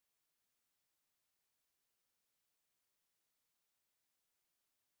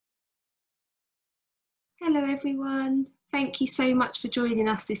Hello everyone, thank you so much for joining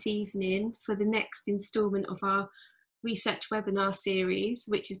us this evening for the next instalment of our research webinar series,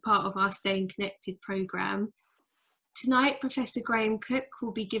 which is part of our Staying Connected programme. Tonight, Professor Graham Cook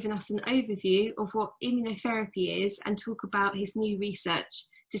will be giving us an overview of what immunotherapy is and talk about his new research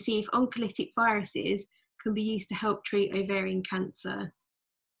to see if oncolytic viruses can be used to help treat ovarian cancer.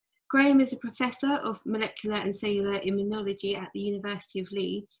 Graham is a Professor of Molecular and Cellular Immunology at the University of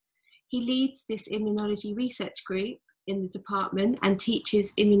Leeds. He leads this immunology research group in the department and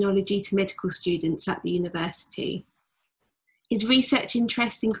teaches immunology to medical students at the university. His research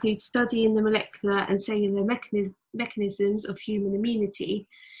interests include studying the molecular and cellular mechanisms of human immunity,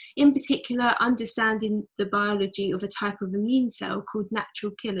 in particular understanding the biology of a type of immune cell called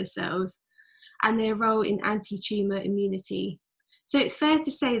natural killer cells and their role in anti-tumour immunity. So it's fair to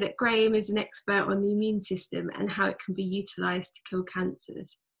say that Graham is an expert on the immune system and how it can be utilised to kill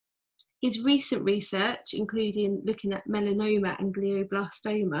cancers. His recent research, including looking at melanoma and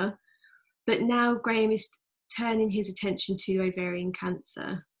glioblastoma, but now Graham is turning his attention to ovarian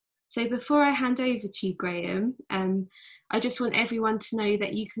cancer. So before I hand over to you, Graham, I just want everyone to know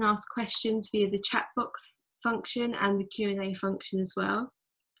that you can ask questions via the chat box function and the Q&A function as well.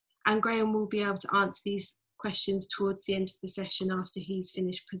 And Graham will be able to answer these questions towards the end of the session after he's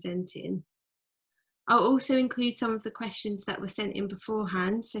finished presenting. I'll also include some of the questions that were sent in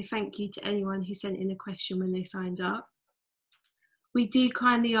beforehand, so thank you to anyone who sent in a question when they signed up. We do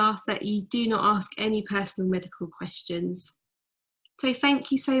kindly ask that you do not ask any personal medical questions. So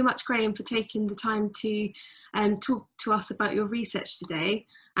thank you so much, Graham, for taking the time to talk to us about your research today,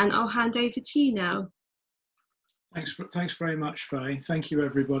 and I'll hand over to you now. Thanks very much, Faye. Thank you,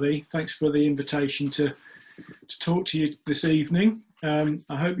 everybody. Thanks for the invitation to talk to you this evening. I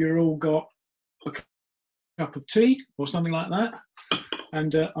hope you're all got a cup of tea or something like that,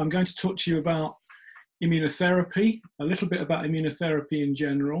 and I'm going to talk to you about immunotherapy, a little bit about immunotherapy in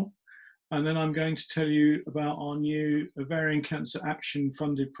general, and then I'm going to tell you about our new Ovarian Cancer Action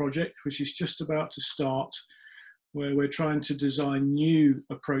funded project, which is just about to start, where we're trying to design new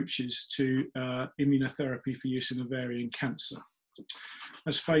approaches to immunotherapy for use in ovarian cancer.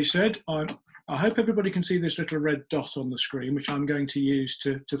 As Faye said, I hope everybody can see this little red dot on the screen, which I'm going to use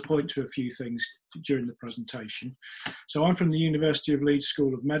to point to a few things during the presentation. So I'm from the University of Leeds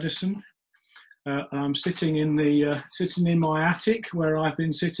School of Medicine. I'm sitting in my attic, where I've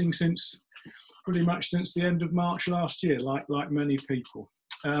been sitting pretty much since the end of March last year, like many people.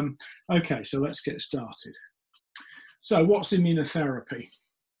 Okay, so let's get started. So what's immunotherapy?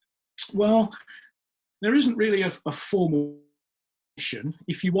 Well, there isn't really a formal definition.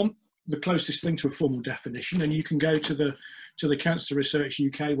 If you want the closest thing to a formal definition, and you can go to the Cancer Research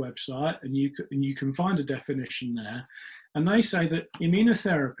UK website, and you can find a definition there, and they say that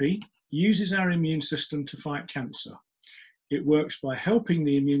immunotherapy uses our immune system to fight cancer. It works by helping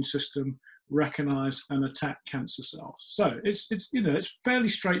the immune system recognize and attack cancer cells. So it's fairly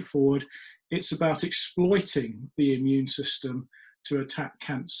straightforward. It's about exploiting the immune system to attack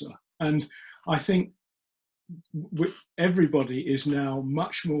cancer, and I think everybody is now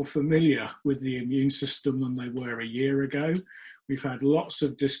much more familiar with the immune system than they were a year ago. We've had lots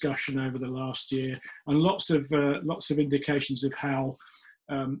of discussion over the last year, and lots of indications of how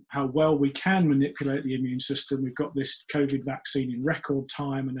well we can manipulate the immune system. We've got this COVID vaccine in record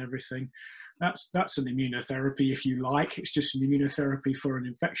time and everything. That's an immunotherapy, if you like. It's just an immunotherapy for an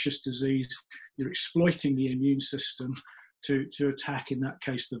infectious disease. You're exploiting the immune system to attack, in that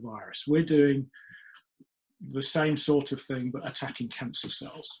case, the virus. We're doing the same sort of thing, but attacking cancer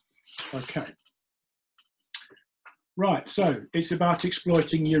cells. Okay. Right, so it's about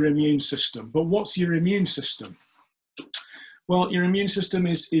exploiting your immune system. But what's your immune system? Well, your immune system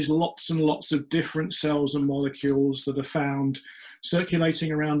is lots and lots of different cells and molecules that are found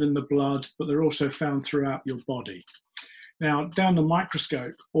circulating around in the blood, but they're also found throughout your body. Now, down the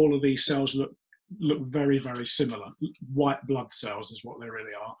microscope, all of these cells look very, very similar. White blood cells is what they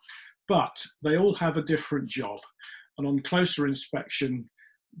really are. But they all have a different job. And on closer inspection,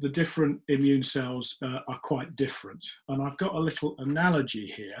 the different immune cells are quite different. And I've got a little analogy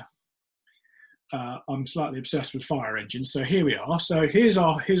here. I'm slightly obsessed with fire engines, so here we are. So here's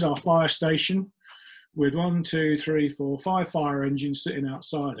our fire station with 1, 2, 3, 4, 5 fire engines sitting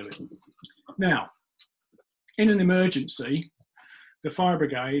outside of it. Now, in an emergency, the fire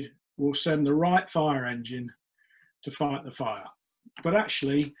brigade will send the right fire engine to fight the fire. But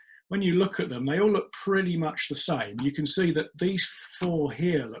actually, when you look at them, they all look pretty much the same. You can see that these 4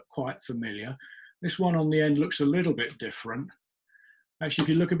 here look quite familiar. This one on the end looks a little bit different. Actually, if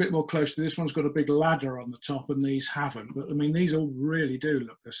you look a bit more closely, this one's got a big ladder on the top and these haven't. But I mean, these all really do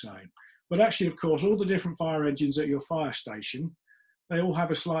look the same. But actually, of course, all the different fire engines at your fire station, they all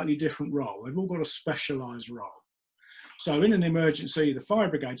have a slightly different role. They've all got a specialised role. So in an emergency, the fire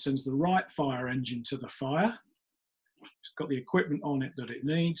brigade sends the right fire engine to the fire. It's got the equipment on it that it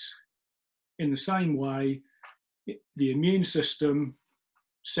needs. In the same way, the immune system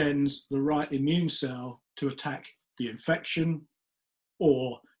sends the right immune cell to attack the infection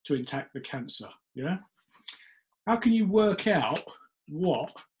or to attack the cancer. Yeah. How can you work out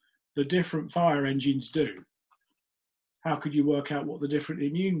what the different fire engines do? How could you work out what the different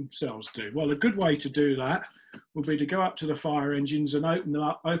immune cells do? Well, a good way to do that would be to go up to the fire engines and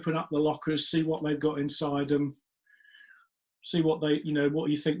open up the lockers, see what they've got inside them, see what what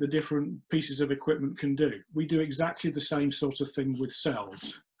you think the different pieces of equipment can do. We do exactly the same sort of thing with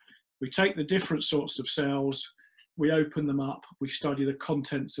cells. We take the different sorts of cells, we open them up, we study the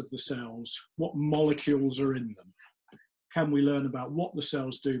contents of the cells, what molecules are in them. Can we learn about what the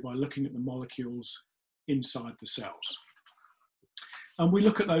cells do by looking at the molecules inside the cells? And we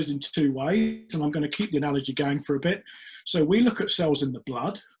look at those in two ways, and I'm going to keep the analogy going for a bit. So we look at cells in the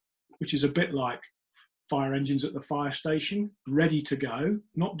blood, which is a bit like fire engines at the fire station, ready to go,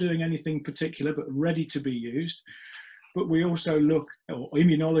 not doing anything particular, but ready to be used. But we also look, or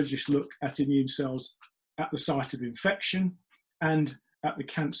immunologists look at immune cells at the site of infection and at the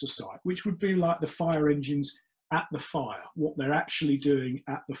cancer site, which would be like the fire engines at the fire, what they're actually doing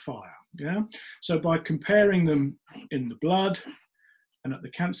at the fire. Yeah. So by comparing them in the blood and at the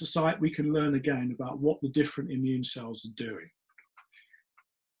cancer site, we can learn again about what the different immune cells are doing.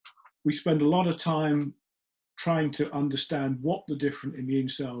 We spend a lot of time trying to understand what the different immune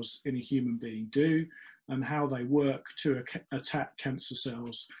cells in a human being do and how they work to attack cancer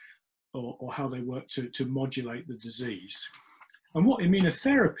cells, or how they work to modulate the disease. And what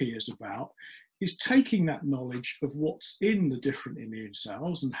immunotherapy is about is taking that knowledge of what's in the different immune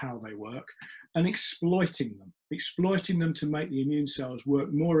cells and how they work and exploiting them to make the immune cells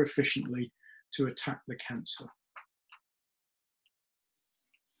work more efficiently to attack the cancer.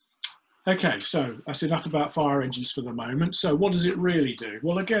 Okay, so that's enough about fire engines for the moment. So what does it really do?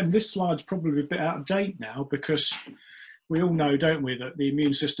 Well, again, this slide's probably a bit out of date now, because we all know, don't we, that the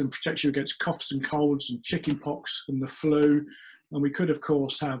immune system protects you against coughs and colds and chickenpox and the flu. And we could, of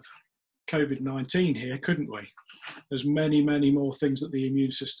course, have COVID-19 here, couldn't we? There's many, many more things that the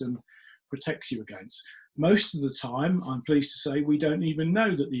immune system protects you against. Most of the time, I'm pleased to say, we don't even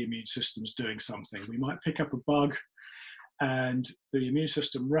know that the immune system's doing something. We might pick up a bug and the immune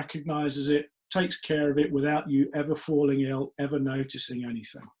system recognizes it, takes care of it without you ever falling ill, ever noticing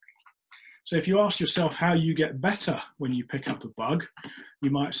anything. So if you ask yourself how you get better when you pick up a bug, you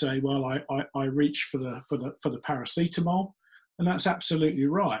might say, well, I reach for the paracetamol. And that's absolutely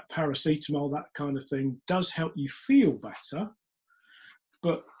right. Paracetamol, that kind of thing, does help you feel better.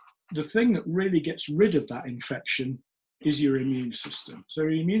 But the thing that really gets rid of that infection is your immune system. So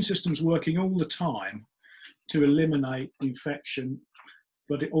your immune system's working all the time to eliminate infection,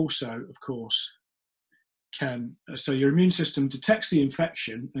 but it also, of course, can. So your immune system detects the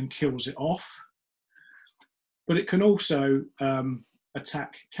infection and kills it off, but it can also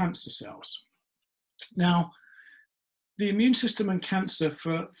attack cancer cells. Now, the immune system and cancer,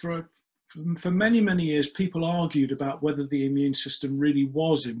 for many, many years, people argued about whether the immune system really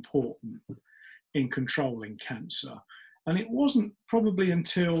was important in controlling cancer. And it wasn't probably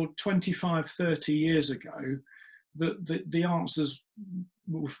until 25, 30 years ago that the answers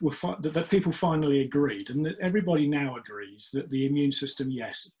that people finally agreed, and that everybody now agrees that the immune system,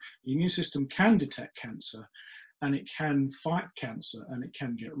 yes, the immune system can detect cancer, and it can fight cancer, and it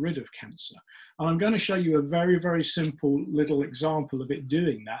can get rid of cancer. And I'm going to show you a very, very simple little example of it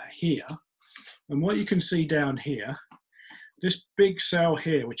doing that here. And what you can see down here, this big cell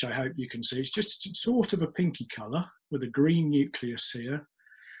here, which I hope you can see, it's just sort of a pinky colour with a green nucleus here.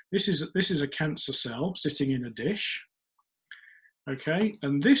 This is a cancer cell sitting in a dish. Okay,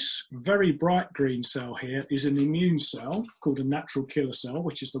 and this very bright green cell here is an immune cell called a natural killer cell,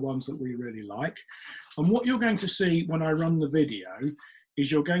 which is the ones that we really like. And what you're going to see when I run the video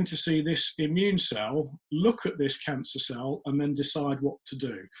is you're going to see this immune cell look at this cancer cell and then decide what to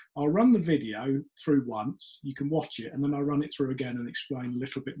do. I'll run the video through once, you can watch it, and then I'll run it through again and explain a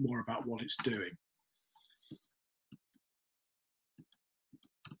little bit more about what it's doing.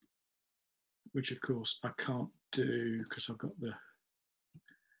 Which of course I can't do because I've got the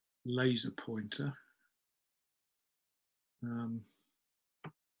laser pointer.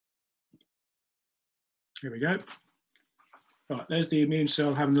 Here we go. Right, there's the immune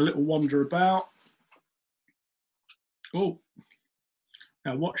cell having a little wander about. Oh,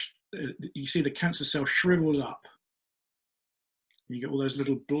 now watch, you see the cancer cell shrivels up. You get all those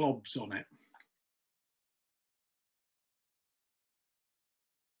little blobs on it.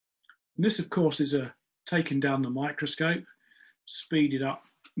 And this, of course, is taken down the microscope, speeded up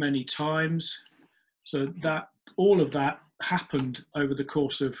many times. So that all of that happened over the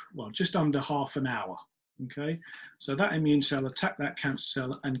course of, well, just under half an hour. Okay, so that immune cell attacked that cancer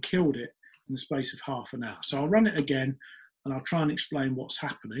cell and killed it in the space of half an hour. So I'll run it again and I'll try and explain what's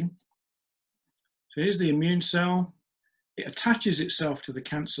happening. So here's the immune cell. It attaches itself to the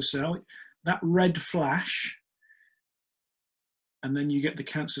cancer cell, that red flash, and then you get the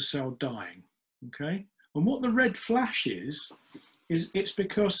cancer cell dying. Okay, and what the red flash is it's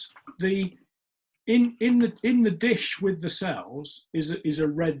because in the dish with the cells is a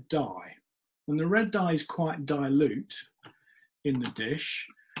red dye, and the red dye is quite dilute in the dish.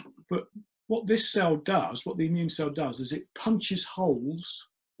 But what this cell does, what the immune cell does, is it punches holes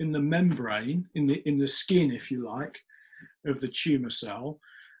in the membrane, in the skin, if you like, of the tumour cell,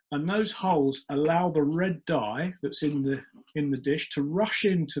 and those holes allow the red dye that's in the dish to rush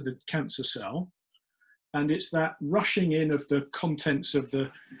into the cancer cell, and it's that rushing in of the contents of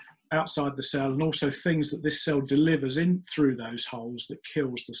the outside the cell and also things that this cell delivers in through those holes that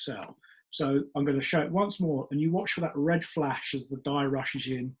kills the cell. So I'm going to show it once more, and you watch for that red flash as the dye rushes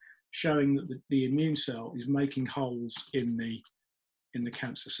in, showing that the immune cell is making holes in the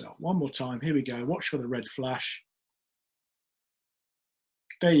cancer cell. One more time, here we go, watch for the red flash.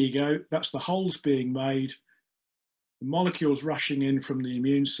 There you go, that's the holes being made, the molecules rushing in from the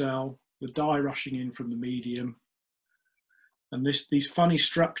immune cell, the dye rushing in from the medium, and these funny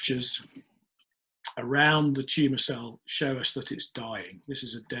structures around the tumour cell show us that it's dying. This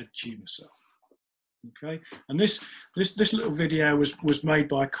is a dead tumour cell. Okay, and this little video was made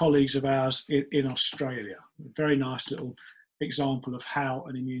by colleagues of ours in Australia. A very nice little example of how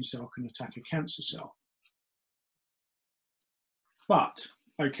an immune cell can attack a cancer cell. But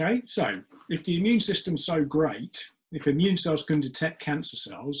okay, so if the immune system's so great, if immune cells can detect cancer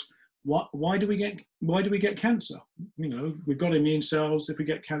cells, why do we get cancer? You know, we've got immune cells. If we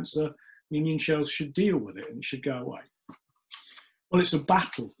get cancer, the immune cells should deal with it and it should go away. Well, it's a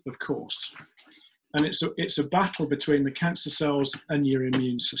battle, of course, and it's a battle between the cancer cells and your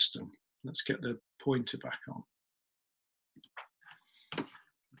immune system. Let's get the pointer back on.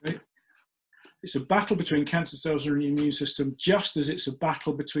 Okay. It's a battle between cancer cells and your immune system, just as it's a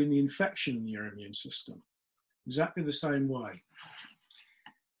battle between the infection and your immune system. Exactly the same way.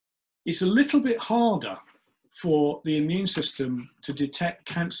 It's a little bit harder for the immune system to detect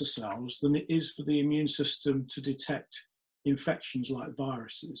cancer cells than it is for the immune system to detect infections like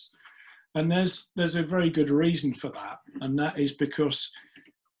viruses. And there's a very good reason for that, and that is because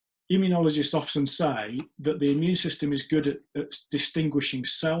immunologists often say that the immune system is good at distinguishing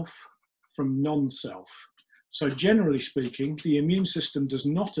self from non-self. So generally speaking, the immune system does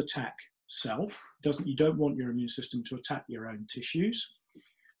not attack self. You don't want your immune system to attack your own tissues.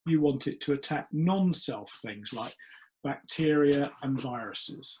 You want it to attack non-self things like bacteria and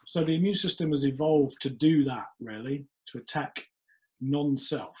viruses. So the immune system has evolved to do that, really, to attack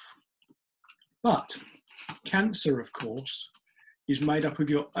non-self. But cancer, of course, is made up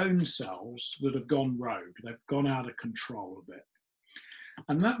of your own cells that have gone rogue. They've gone out of control a bit.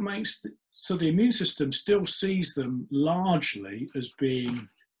 And that makes, so the immune system still sees them largely as being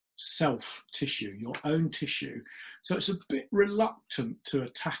self tissue, your own tissue. So it's a bit reluctant to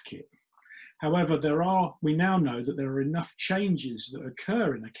attack it. However, we now know that there are enough changes that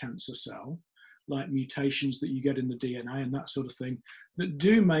occur in a cancer cell, like mutations that you get in the DNA and that sort of thing, that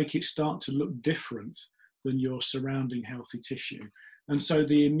do make it start to look different than your surrounding healthy tissue. And so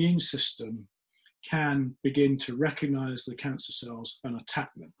the immune system can begin to recognize the cancer cells and attack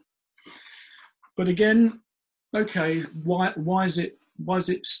them. But again, okay, why is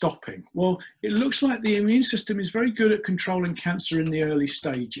it stopping? Well, it looks like the immune system is very good at controlling cancer in the early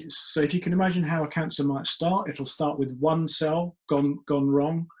stages. So if you can imagine how a cancer might start, it'll start with one cell gone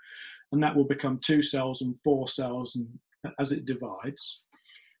wrong, and that will become 2 cells and 4 cells, and as it divides.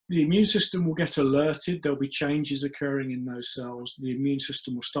 The immune system will get alerted. There'll be changes occurring in those cells. The immune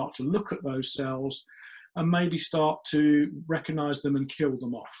system will start to look at those cells and maybe start to recognize them and kill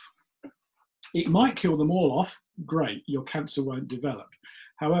them off. It might kill them all off. Great, your cancer won't develop.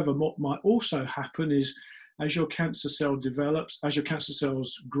 However, what might also happen is as your cancer cell develops, as your cancer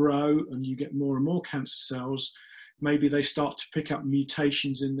cells grow and you get more and more cancer cells, maybe they start to pick up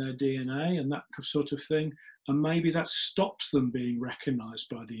mutations in their DNA and that sort of thing. And maybe that stops them being recognized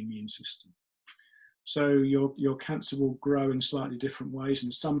by the immune system. So your cancer will grow in slightly different ways,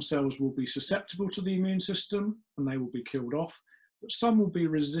 and some cells will be susceptible to the immune system and they will be killed off, but some will be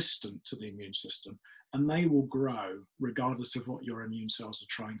resistant to the immune system and they will grow regardless of what your immune cells are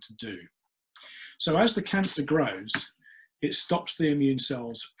trying to do. So as the cancer grows, it stops the immune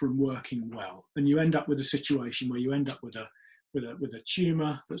cells from working well, and you end up with a situation where you end up with a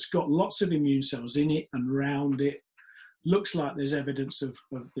tumour that's got lots of immune cells in it and around it. Looks like there's evidence of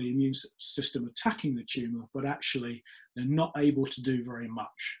the immune system attacking the tumour, but actually they're not able to do very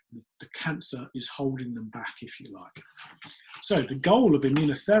much. The cancer is holding them back, if you like. So the goal of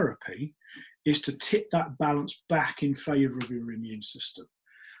immunotherapy is to tip that balance back in favour of your immune system.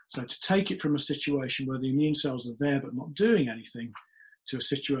 So to take it from a situation where the immune cells are there but not doing anything to a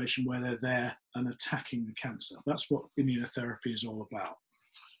situation where they're there and attacking the cancer. That's what immunotherapy is all about.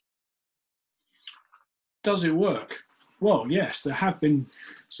 Does it work? Well, yes, there have been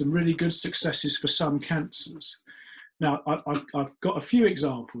some really good successes for some cancers. Now, I've got a few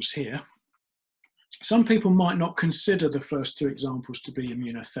examples here. Some people might not consider the first two examples to be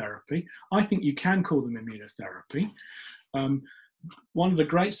immunotherapy. I think you can call them immunotherapy. One of the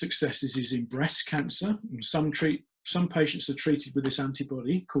great successes is in breast cancer. Some patients are treated with this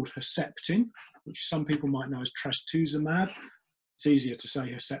antibody called Herceptin, which some people might know as trastuzumab. It's easier to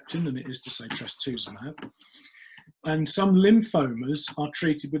say Herceptin than it is to say trastuzumab. And some lymphomas are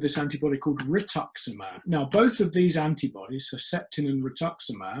treated with this antibody called rituximab. Now, both of these antibodies, Herceptin and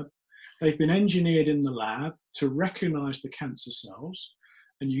rituximab, they've been engineered in the lab to recognize the cancer cells,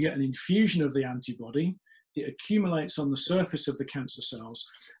 and you get an infusion of the antibody. It accumulates on the surface of the cancer cells,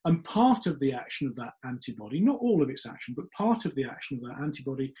 and part of the action of that antibody, not all of its action, but part of the action of that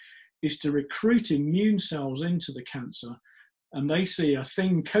antibody is to recruit immune cells into the cancer, and they see a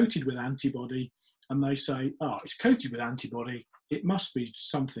thing coated with antibody, and they say, oh, it's coated with antibody, it must be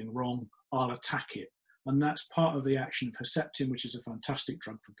something wrong, I'll attack it. And that's part of the action of Herceptin, which is a fantastic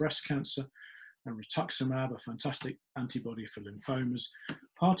drug for breast cancer, and rituximab, a fantastic antibody for lymphomas.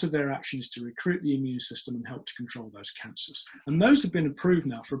 Part of their action is to recruit the immune system and help to control those cancers. And those have been approved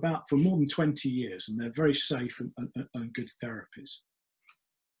now for more than 20 years, and they're very safe and good therapies.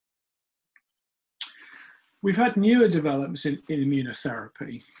 We've had newer developments in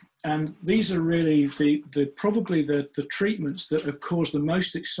immunotherapy, and these are really probably the treatments that have caused the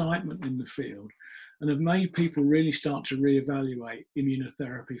most excitement in the field and have made people really start to reevaluate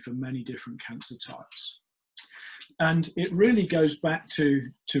immunotherapy for many different cancer types. And it really goes back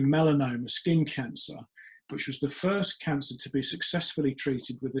to melanoma, skin cancer, which was the first cancer to be successfully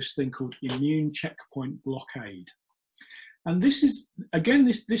treated with this thing called immune checkpoint blockade. And this is, again,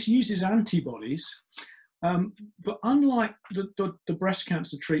 this uses antibodies. But unlike the breast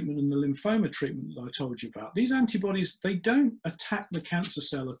cancer treatment and the lymphoma treatment that I told you about, these antibodies, they don't attack the cancer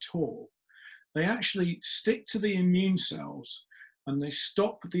cell at all. They actually stick to the immune cells and they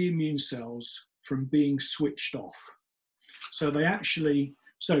stop the immune cells from being switched off. So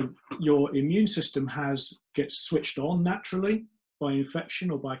your immune system gets switched on naturally by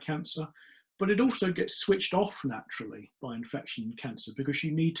infection or by cancer, but it also gets switched off naturally by infection and cancer because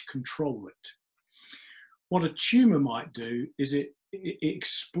you need to control it. What a tumour might do is it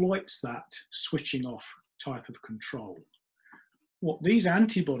exploits that switching off type of control. What these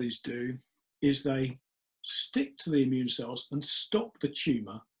antibodies do is they stick to the immune cells and stop the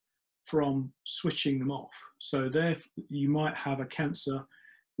tumour from switching them off. So therefore, you might have a cancer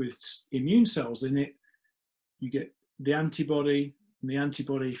with immune cells in it. You get the antibody, and the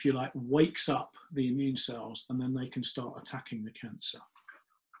antibody, if you like, wakes up the immune cells, and then they can start attacking the cancer.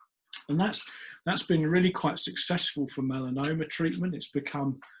 And that's been really quite successful for melanoma treatment. It's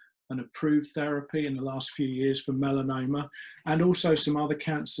become an approved therapy in the last few years for melanoma and also some other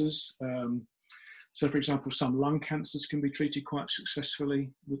cancers. So, for example, some lung cancers can be treated quite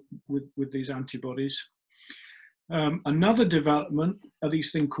successfully with these antibodies. Another development are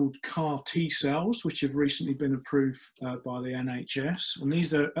these things called CAR T cells, which have recently been approved by the NHS. And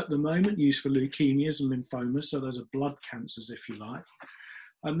these are at the moment used for leukemias and lymphomas. So those are blood cancers, if you like.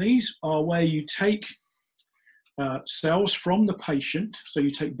 And these are where you take cells from the patient. So you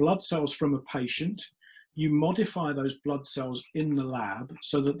take blood cells from a patient, you modify those blood cells in the lab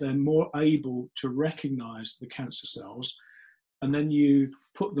so that they're more able to recognize the cancer cells. And then you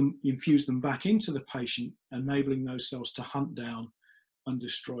infuse them back into the patient, enabling those cells to hunt down and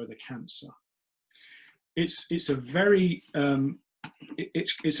destroy the cancer. It's a very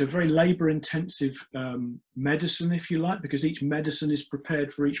labor-intensive medicine, if you like, because each medicine is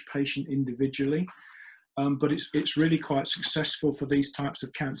prepared for each patient individually. But it's really quite successful for these types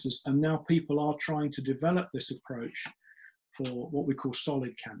of cancers. And now people are trying to develop this approach for what we call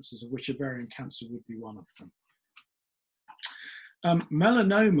solid cancers, of which ovarian cancer would be one of them.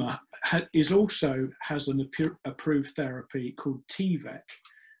 Melanoma has an approved therapy called TVEC,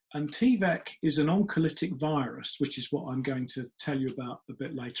 And T-VEC is an oncolytic virus, which is what I'm going to tell you about a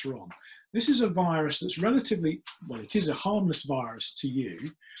bit later on. This is a virus that's relatively, well, it is a harmless virus to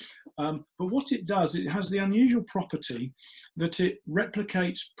you, but what it does, it has the unusual property that it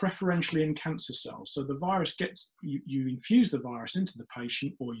replicates preferentially in cancer cells. So the virus gets, you infuse the virus into the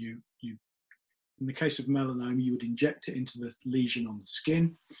patient, or you, in the case of melanoma, you would inject it into the lesion on the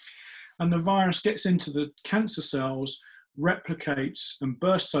skin, and the virus gets into the cancer cells, replicates and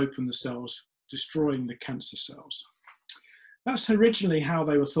bursts open the cells, destroying the cancer cells. That's originally how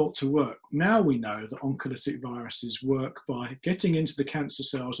they were thought to work. Now we know that oncolytic viruses work by getting into the cancer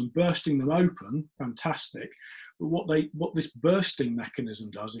cells and bursting them open. Fantastic. But what this bursting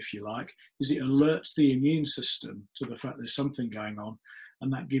mechanism does, if you like, is it alerts the immune system to the fact there's something going on,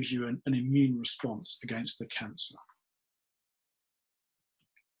 and that gives you an immune response against the cancer.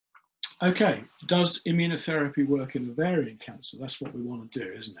 Okay, does immunotherapy work in ovarian cancer? That's what we want to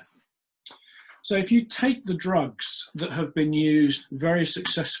do, isn't it? So if you take the drugs that have been used very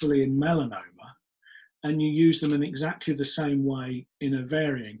successfully in melanoma and you use them in exactly the same way in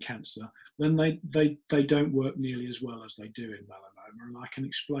ovarian cancer, then they don't work nearly as well as they do in melanoma, and I can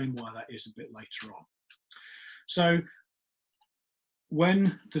explain why that is a bit later on. So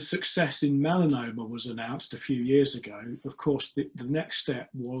when the success in melanoma was announced a few years ago, of course, the next step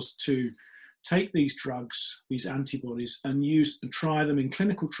was to take these drugs, these antibodies, and try them in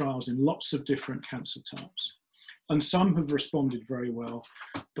clinical trials in lots of different cancer types. And some have responded very well,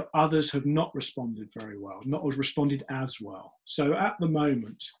 but others have not responded very well, not responded as well. So at the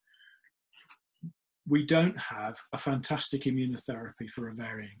moment, we don't have a fantastic immunotherapy for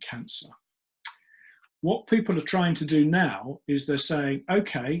ovarian cancer. What people are trying to do now is they're saying,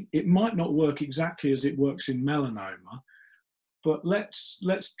 okay, it might not work exactly as it works in melanoma, but let's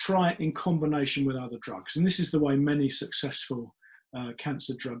try it in combination with other drugs. And this is the way many successful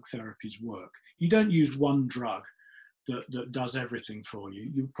cancer drug therapies work. You don't use one drug that does everything for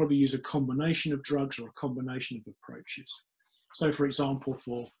you. You probably use a combination of drugs or a combination of approaches. So for example,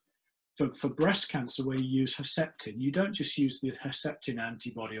 for breast cancer, where you use Herceptin, you don't just use the Herceptin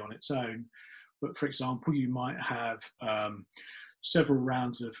antibody on its own, but for example, you might have several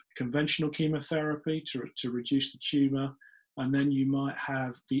rounds of conventional chemotherapy to reduce the tumour, and then you might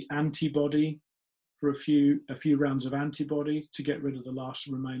have the antibody for a few rounds of antibody to get rid of the last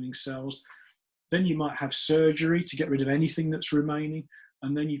remaining cells. Then you might have surgery to get rid of anything that's remaining,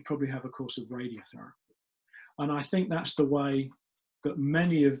 and then you'd probably have a course of radiotherapy. And I think that's the way that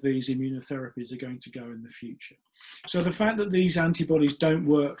many of these immunotherapies are going to go in the future. So the fact that these antibodies don't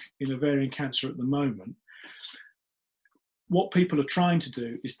work in ovarian cancer at the moment, what people are trying to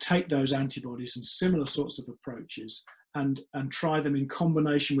do is take those antibodies and similar sorts of approaches and try them in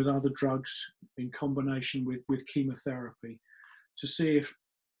combination with other drugs, in combination with chemotherapy, to see if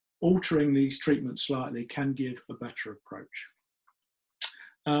altering these treatments slightly can give a better approach.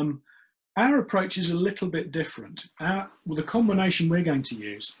 Our approach is a little bit different. The combination we're going to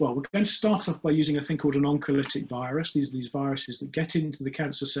use, well, we're going to start off by using a thing called an oncolytic virus. These are these viruses that get into the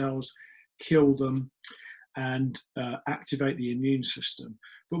cancer cells, kill them, and activate the immune system.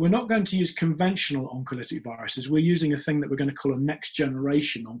 But we're not going to use conventional oncolytic viruses. We're using a thing that we're going to call a next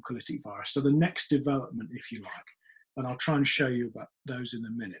generation oncolytic virus, so the next development, if you like. And I'll try and show you about those in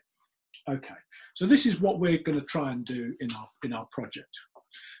a minute. Okay, so this is what we're going to try and do in our project.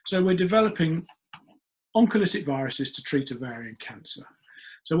 So we're developing oncolytic viruses to treat ovarian cancer.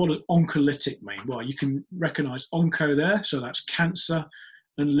 So what does oncolytic mean? Well, you can recognize onco there, so that's cancer,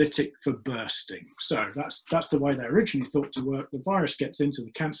 and lytic for bursting. So that's the way they originally thought to work. The virus gets into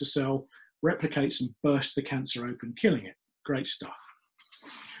the cancer cell, replicates and bursts the cancer open, killing it. Great stuff.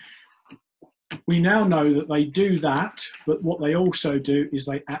 We now know that they do that, but what they also do is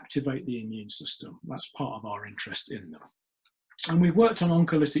they activate the immune system. That's part of our interest in them. And we've worked on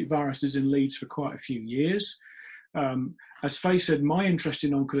oncolytic viruses in Leeds for quite a few years. As Faye said, my interest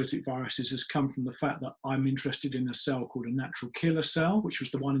in oncolytic viruses has come from the fact that I'm interested in a cell called a natural killer cell, which was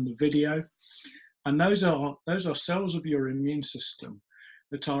the one in the video. And those are cells of your immune system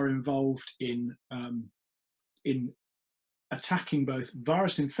that are involved in attacking both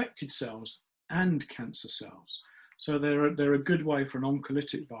virus-infected cells and cancer cells. So they're a good way for an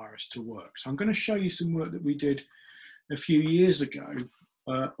oncolytic virus to work. So I'm going to show you some work that we did a few years ago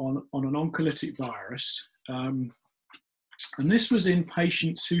on an oncolytic virus. And this was in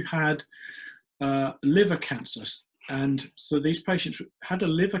patients who had liver cancer. And so these patients had a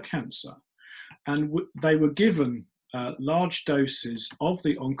liver cancer, and they were given large doses of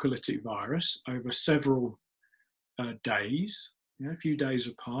the oncolytic virus over several days, a few days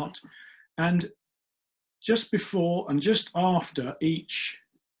apart. And just before and just after each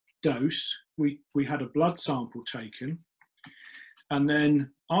dose, we had a blood sample taken, and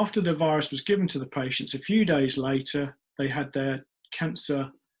then after the virus was given to the patients, a few days later, they had their cancer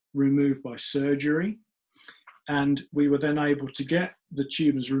removed by surgery. And we were then able to get the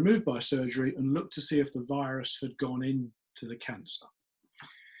tumours removed by surgery and look to see if the virus had gone into the cancer.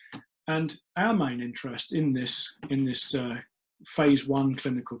 And our main interest in this phase 1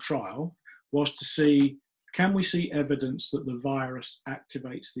 clinical trial was to see, can we see evidence that the virus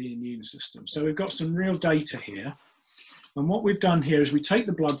activates the immune system? So we've got some real data here. And what we've done here is we take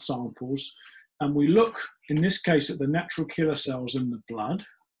the blood samples and we look, in this case, at the natural killer cells in the blood.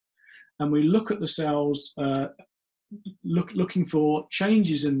 And we look at the cells, looking for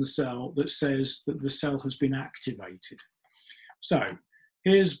changes in the cell that says that the cell has been activated. So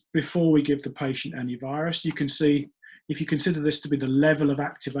here's before we give the patient any virus. You can see, if you consider this to be the level of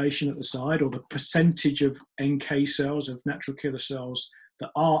activation at the side, or the percentage of NK cells, of natural killer cells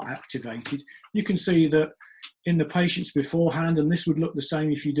that are activated, you can see that in the patients beforehand, and this would look the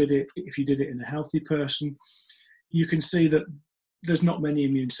same if you did it in a healthy person, you can see that there's not many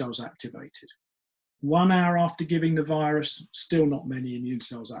immune cells activated. 1 hour after giving the virus, still not many immune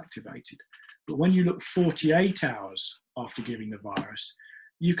cells activated. But when you look 48 hours after giving the virus,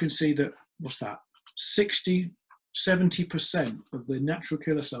 you can see that, what's that, 60, 70% of the natural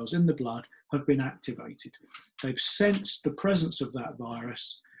killer cells in the blood have been activated. They've sensed the presence of that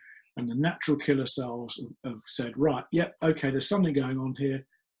virus, and the natural killer cells have said, right, yep, okay, there's something going on here,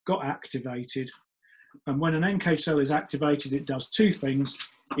 got activated. And when an NK cell is activated, it does two things.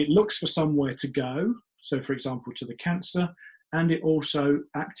 It looks for somewhere to go, so for example, to the cancer, and it also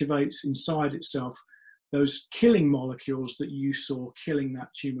activates inside itself those killing molecules that you saw killing that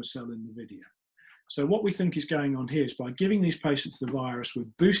tumour cell in the video. So what we think is going on here is, by giving these patients the virus, we're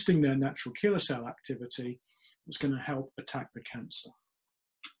boosting their natural killer cell activity that's going to help attack the cancer.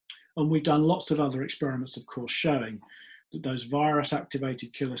 And we've done lots of other experiments, of course, showing that those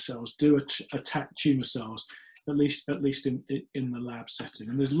virus-activated killer cells do attack tumour cells, at least in the lab setting.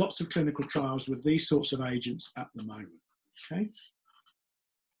 And there's lots of clinical trials with these sorts of agents at the moment. Okay.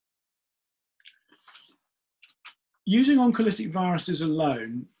 Using oncolytic viruses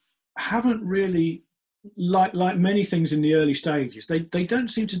alone haven't really, like many things in the early stages, they don't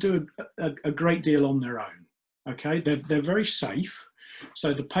seem to do a great deal on their own. Okay, they're very safe.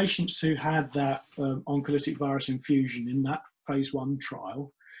 So the patients who had that oncolytic virus infusion in that phase 1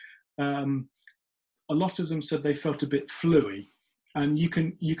 trial, a lot of them said they felt a bit fluey, and you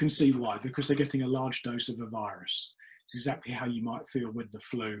can see why, because they're getting a large dose of a virus. It's exactly how you might feel with the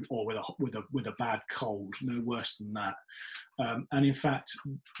flu, or with a bad cold, no worse than that. And in fact,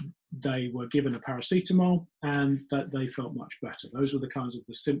 they were given a paracetamol, and that they felt much better. Those were the kinds of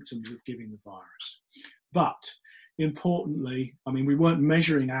the symptoms of giving the virus. But importantly, I mean, we weren't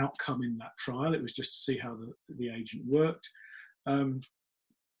measuring outcome in that trial. It was just to see how the agent worked.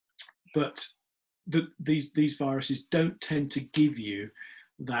 But these viruses don't tend to give you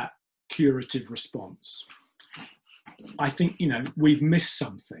that curative response. I think, you know, we've missed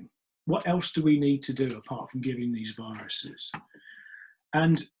something. What else do we need to do apart from giving these viruses?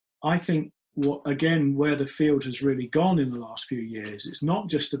 And I think where the field has really gone in the last few years, it's not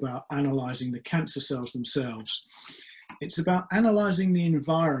just about analysing the cancer cells themselves. It's about analysing the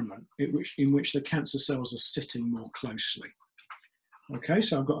environment in which the cancer cells are sitting more closely. Okay,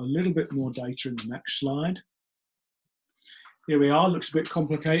 so I've got a little bit more data in the next slide. Here we are, looks a bit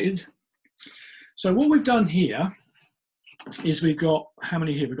complicated. So what we've done here is we've got, how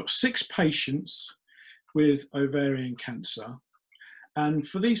many here? We've got 6 patients with ovarian cancer. And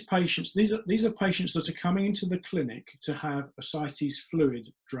for these patients, these are patients that are coming into the clinic to have ascites fluid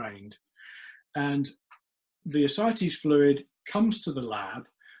drained. And the ascites fluid comes to the lab,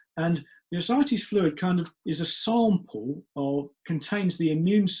 and the ascites fluid kind of is a sample contains the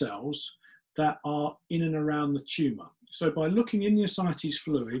immune cells that are in and around the tumour. So by looking in the ascites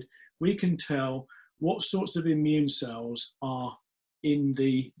fluid, we can tell what sorts of immune cells are in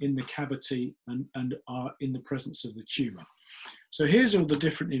the cavity and are in the presence of the tumour. So here's all the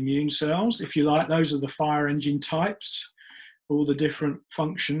different immune cells. If you like, those are the fire engine types, all the different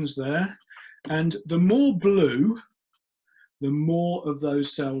functions there. And the more blue, the more of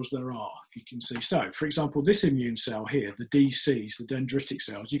those cells there are, you can see. So, for example, this immune cell here, the DCs, the dendritic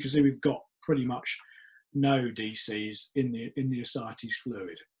cells, you can see we've got pretty much no DCs in the ascites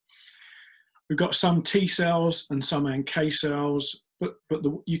fluid. We've got some T cells and some NK cells, but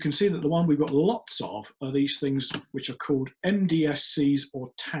you can see that the one we've got lots of are these things which are called MDSCs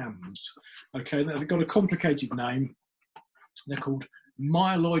or TAMs. Okay, they've got a complicated name. They're called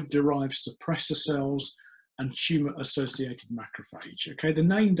myeloid-derived suppressor cells and tumour-associated macrophage. Okay, the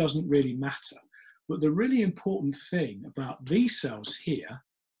name doesn't really matter, but the really important thing about these cells here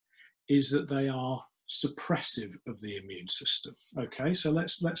is that they are suppressive of the immune system. Okay, so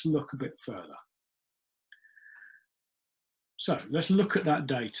let's look a bit further. So let's look at that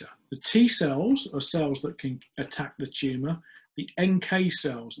data. The T cells are cells that can attack the tumour. The NK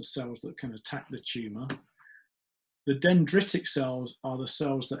cells are cells that can attack the tumour. The dendritic cells are the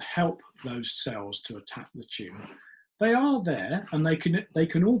cells that help those cells to attack the tumour. They are there, and they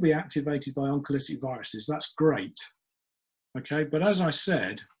can all be activated by oncolytic viruses. That's great. Okay, but as I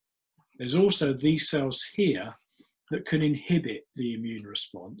said, there's also these cells here that can inhibit the immune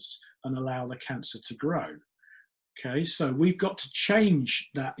response and allow the cancer to grow. Okay, so we've got to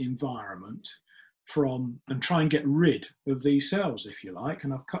change that environment and try and get rid of these cells, if you like.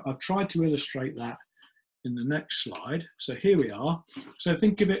 And I've tried to illustrate that in the next slide. So here we are. So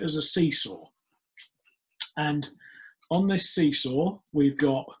think of it as a seesaw. And on this seesaw, we've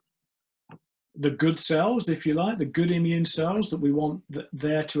got the good cells, if you like, the good immune cells that we want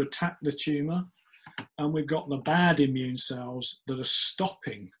there to attack the tumour. And we've got the bad immune cells that are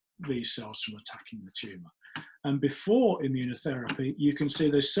stopping these cells from attacking the tumour. And before immunotherapy, you can see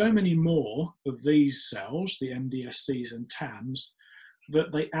there's so many more of these cells, the MDSCs and TAMs,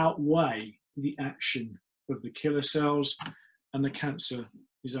 that they outweigh the action of the killer cells, and the cancer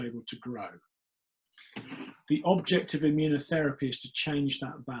is able to grow. The object of immunotherapy is to change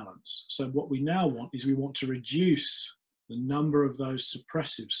that balance. So what we now want is we want to reduce the number of those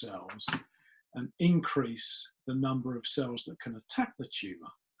suppressive cells and increase the number of cells that can attack the tumour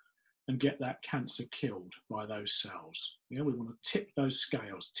and get that cancer killed by those cells. Yeah, we want to tip those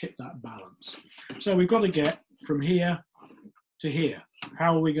scales, tip that balance. So we've got to get from here to here.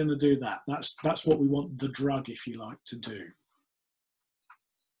 How are we going to do that? That's what we want the drug, if you like, to do.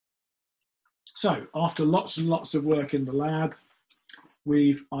 So after lots and lots of work in the lab,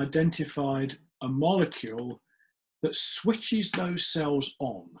 we've identified a molecule that switches those cells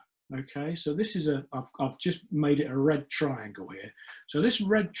on. Okay, so this is I've just made it a red triangle here. So this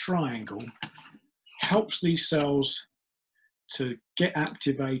red triangle helps these cells to get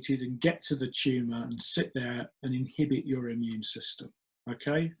activated and get to the tumour and sit there and inhibit your immune system.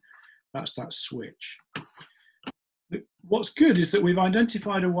 Okay, that's that switch. What's good is that we've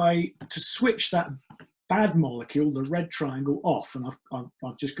identified a way to switch that bad molecule, the red triangle, off, and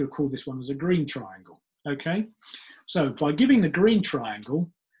I've just going to call this one as a green triangle. Okay, so by giving the green triangle,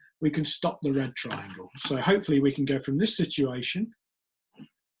 we can stop the red triangle. So hopefully we can go from this situation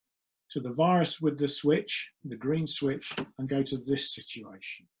to the virus with the switch, the green switch, and go to this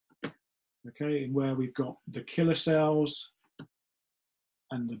situation. Okay, and where we've got the killer cells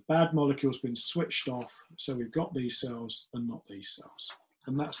and the bad molecule's been switched off, so we've got these cells and not these cells.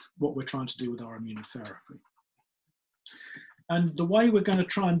 And that's what we're trying to do with our immunotherapy. And the way we're going to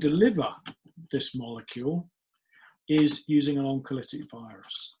try and deliver this molecule is using an oncolytic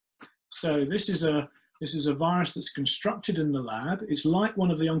virus. So this is a virus that's constructed in the lab. It's like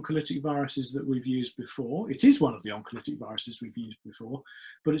one of the oncolytic viruses that we've used before. It is one of the oncolytic viruses we've used before,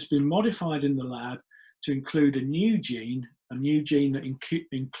 but it's been modified in the lab to include a new gene that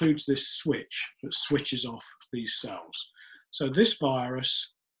includes this switch that switches off these cells. So this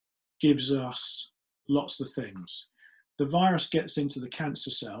virus gives us lots of things. The virus gets into the cancer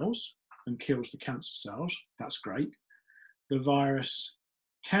cells and kills the cancer cells. That's great. The virus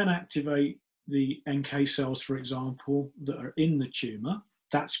can activate the NK cells, for example, that are in the tumour.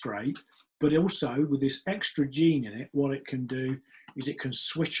 That's great. But also with this extra gene in it, what it can do is it can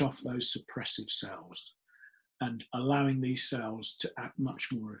switch off those suppressive cells and allowing these cells to act much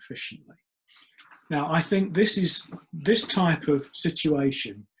more efficiently. Now, I think this type of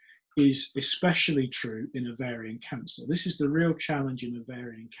situation is especially true in ovarian cancer. This is the real challenge in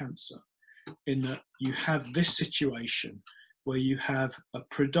ovarian cancer, in that you have this situation where you have a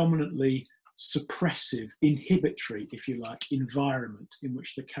predominantly suppressive, inhibitory, if you like, environment in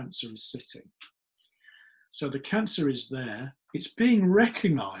which the cancer is sitting. So the cancer is there, it's being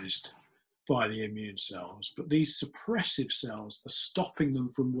recognised by the immune cells, but these suppressive cells are stopping them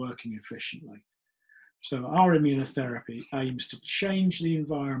from working efficiently. So our immunotherapy aims to change the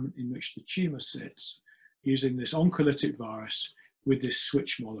environment in which the tumour sits using this oncolytic virus with this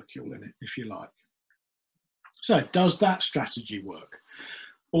switch molecule in it, if you like. So does that strategy work?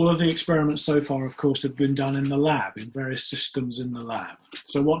 All of the experiments so far, of course, have been done in the lab, in various systems in the lab.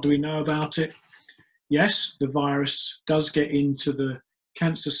 So what do we know about it? Yes, the virus does get into the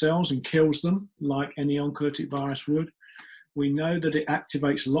cancer cells and kills them like any oncolytic virus would. We know that it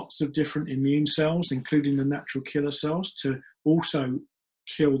activates lots of different immune cells, including the natural killer cells, to also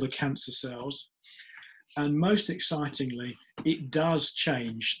kill the cancer cells. And most excitingly, it does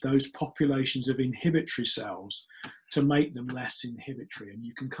change those populations of inhibitory cells to make them less inhibitory. And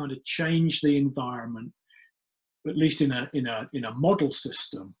you can kind of change the environment, at least in a model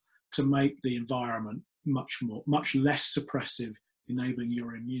system, to make the environment much less suppressive, enabling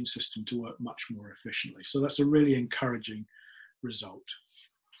your immune system to work much more efficiently. So that's a really encouraging result.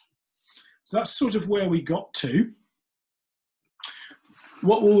 So that's sort of where we got to.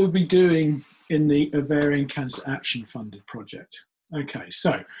 What will we be doing in the Ovarian Cancer Action funded project? Okay,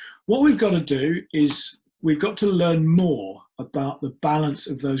 so what we've got to do is we've got to learn more about the balance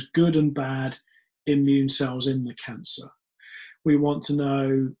of those good and bad immune cells in the cancer. We want to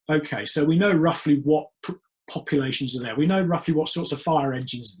know, okay, so we know roughly what populations are there. We know roughly what sorts of fire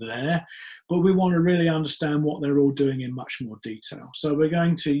engines are there, but we want to really understand what they're all doing in much more detail. So we're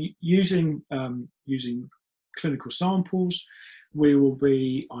going to, using clinical samples, we will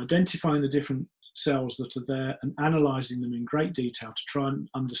be identifying the different cells that are there and analysing them in great detail to try and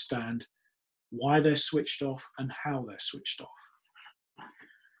understand why they're switched off and how they're switched off.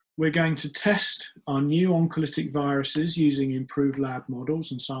 We're going to test our new oncolytic viruses using improved lab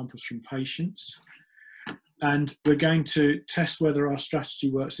models and samples from patients. And we're going to test whether our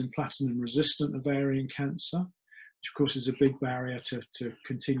strategy works in platinum-resistant ovarian cancer, which of course is a big barrier to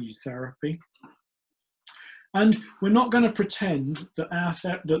continued therapy. And we're not going to pretend that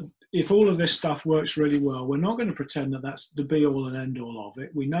that if all of this stuff works really well, we're not going to pretend that that's the be-all and end-all of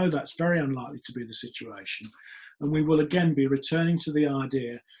it. We know that's very unlikely to be the situation. And we will again be returning to the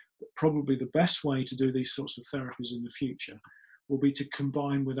idea that probably the best way to do these sorts of therapies in the future will be to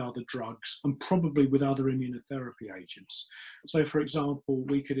combine with other drugs and probably with other immunotherapy agents. So for example,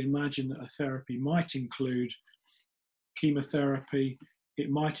 we could imagine that a therapy might include chemotherapy, it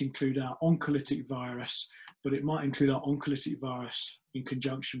might include our oncolytic virus, but it might include our oncolytic virus in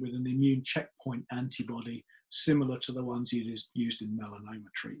conjunction with an immune checkpoint antibody similar to the ones used in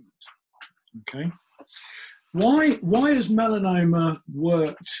melanoma treatment. Okay, why has melanoma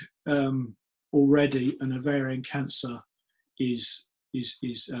worked already, and ovarian cancer is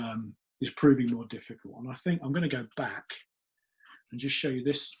proving more difficult? And I think I'm going to go back and just show you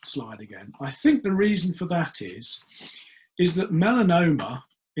this slide again. I think the reason for that is that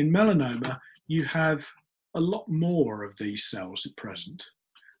in melanoma you have a lot more of these cells at present.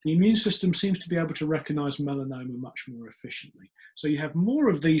 The immune system seems to be able to recognize melanoma much more efficiently. So you have more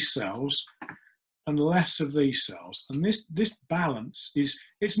of these cells and less of these cells. And this balance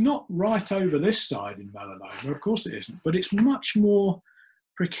it's not right over this side in melanoma, of course it isn't, but it's much more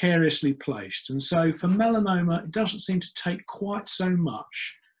precariously placed. And so for melanoma, it doesn't seem to take quite so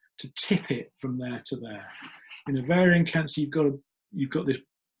much to tip it from there to there. In ovarian cancer, you've got this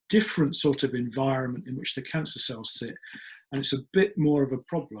different sort of environment in which the cancer cells sit, and it's a bit more of a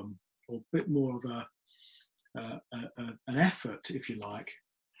problem, or a bit more of an effort, if you like,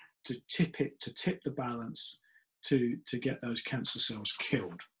 to tip the balance to get those cancer cells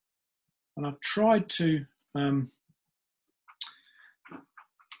killed. And I've tried to I'm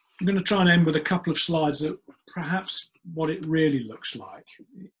going to try and end with a couple of slides that perhaps what it really looks like.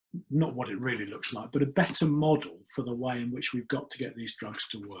 Not what it really looks like, but a better model for the way in which we've got to get these drugs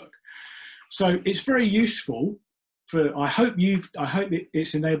to work. So it's very useful for, I hope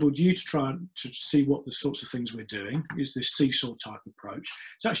it's enabled you to try to see what the sorts of things we're doing is this seesaw type approach.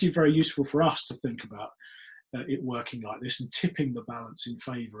 It's actually very useful for us to think about it working like this and tipping the balance in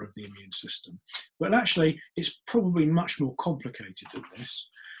favor of the immune system. But actually, it's probably much more complicated than this.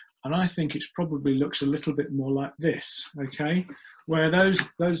 And I think it probably looks a little bit more like this, okay? Where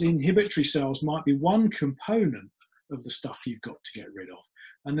those inhibitory cells might be one component of the stuff you've got to get rid of.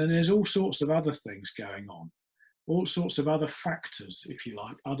 And then there's all sorts of other things going on, all sorts of other factors, if you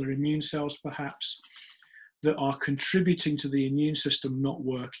like, other immune cells perhaps, that are contributing to the immune system not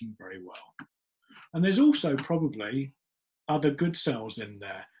working very well. And there's also probably other good cells in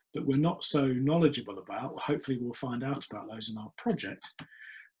there that we're not so knowledgeable about. Hopefully we'll find out about those in our project.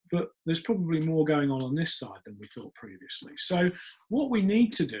 But there's probably more going on this side than we thought previously. So what we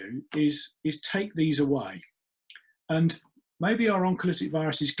need to do is take these away. And maybe our oncolytic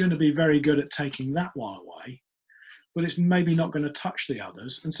virus is going to be very good at taking that one away, but it's maybe not going to touch the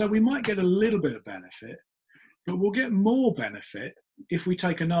others. And so we might get a little bit of benefit, but we'll get more benefit if we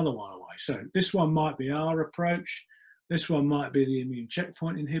take another one away. So this one might be our approach. This one might be the immune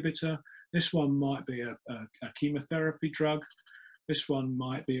checkpoint inhibitor. This one might be a chemotherapy drug. This one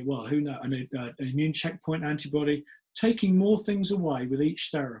might be, well, who knows, an immune checkpoint antibody. Taking more things away with each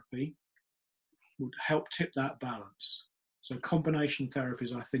therapy would help tip that balance. So combination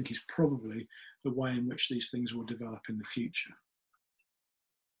therapies, I think, is probably the way in which these things will develop in the future.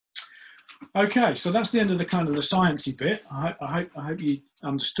 Okay, so that's the end of the kind of the sciencey bit. I hope you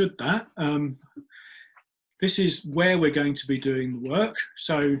understood that. This is where we're going to be doing the work.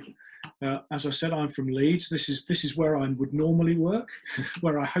 So, as I said, I'm from Leeds. This is where I would normally work,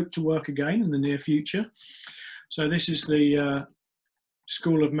 where I hope to work again in the near future. So this is the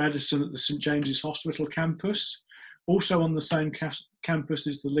School of Medicine at the St James's Hospital campus. Also on the same campus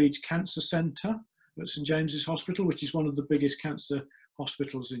is the Leeds Cancer Centre at St James's Hospital, which is one of the biggest cancer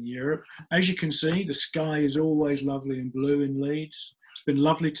hospitals in Europe. As you can see, the sky is always lovely and blue in Leeds. It's been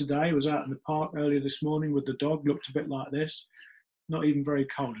lovely today. I was out in the park earlier this morning with the dog, looked a bit like this. Not even very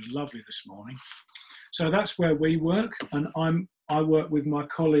cold, it was lovely this morning. So that's where we work, and I work with my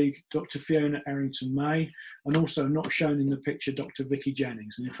colleague, Dr. Fiona Errington-May, and also not shown in the picture, Dr. Vicky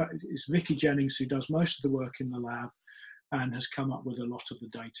Jennings. And in fact, it's Vicky Jennings who does most of the work in the lab and has come up with a lot of the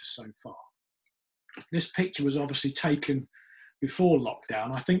data so far. This picture was obviously taken before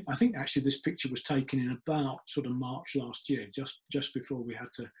lockdown. I think actually this picture was taken in about sort of March last year, just before we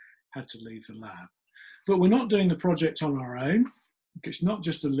had to leave the lab. But we're not doing the project on our own. It's not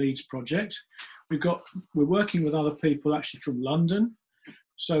just a Leeds project. We're working with other people actually from London.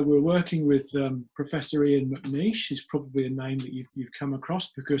 So we're working with Professor Ian McNeish. He's probably a name that you've come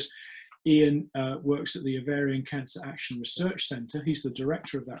across because Ian works at the Ovarian Cancer Action Research Centre. He's the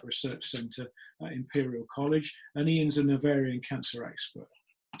director of that research centre at Imperial College, and Ian's an ovarian cancer expert.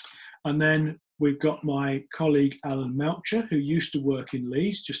 And then we've got my colleague Alan Melcher, who used to work in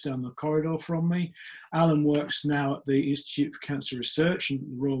Leeds, just down the corridor from me. Alan works now at the Institute for Cancer Research in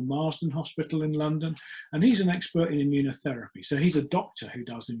the Royal Marsden Hospital in London, and he's an expert in immunotherapy. So he's a doctor who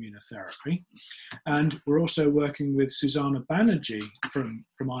does immunotherapy. And we're also working with Susanna Banerjee from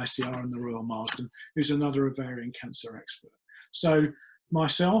ICR and the Royal Marsden, who's another ovarian cancer expert. So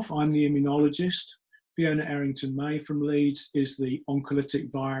myself, I'm the immunologist. Fiona Errington-May from Leeds is the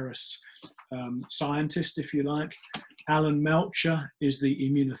oncolytic virus scientist, if you like. Alan Melcher is the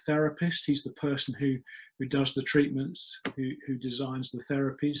immunotherapist. He's the person who does the treatments, who designs the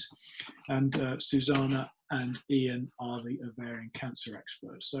therapies. And Susanna and Ian are the ovarian cancer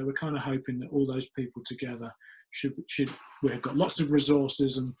experts. So we're kind of hoping that all those people together we've got lots of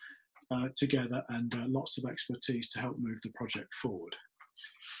resources and together and lots of expertise to help move the project forward.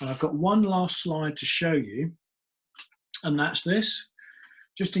 And I've got one last slide to show you, and that's this.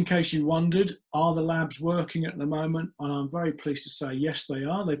 Just in case you wondered, are the labs working at the moment? And I'm very pleased to say, yes, they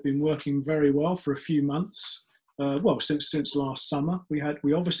are. They've been working very well for a few months. Well, since last summer.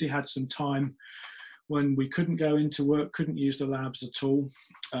 We obviously had some time when we couldn't go into work, couldn't use the labs at all,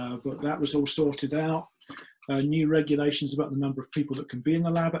 but that was all sorted out. New regulations about the number of people that can be in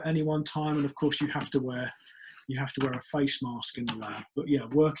the lab at any one time, and of course you have to wear a face mask in the lab. But yeah,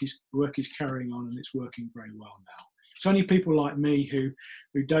 work is carrying on, and it's working very well now. It's only people like me who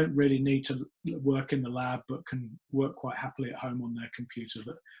don't really need to work in the lab but can work quite happily at home on their computer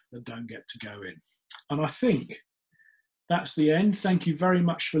that don't get to go in. And I think that's the end. Thank you very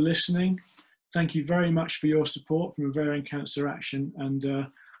much for listening. Thank you very much for your support from Ovarian Cancer Action, and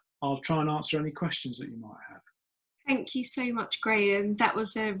I'll try and answer any questions that you might have. Thank you so much, Graham. That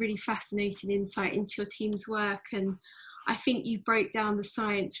was a really fascinating insight into your team's work, and I think you broke down the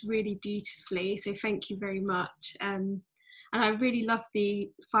science really beautifully, so thank you very much. And I really love the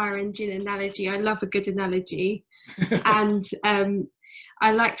fire engine analogy. I love a good analogy. And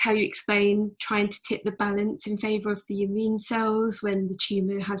I liked how you explained trying to tip the balance in favour of the immune cells when the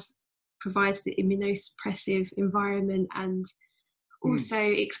tumour provides the immunosuppressive environment, and also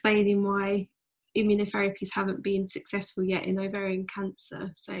explaining why immunotherapies haven't been successful yet in ovarian cancer.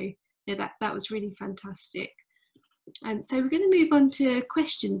 So yeah, that was really fantastic. So we're going to move on to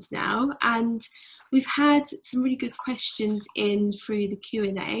questions now, and we've had some really good questions in through the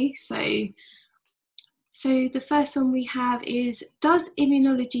Q&A. So the first one we have is, does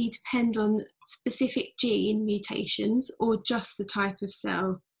immunology depend on specific gene mutations or just the type of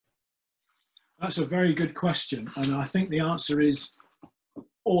cell? That's a very good question, and I think the answer is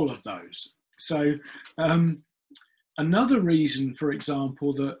all of those. So another reason, for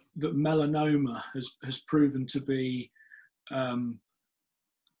example, that melanoma has proven to be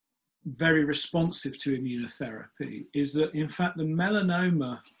very responsive to immunotherapy is that, in fact, the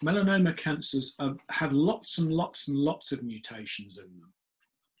melanoma cancers have lots and lots and lots of mutations in them.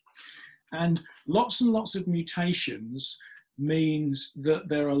 And lots of mutations means that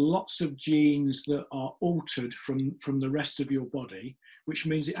there are lots of genes that are altered from the rest of your body, which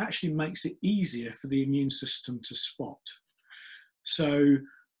means it actually makes it easier for the immune system to spot. So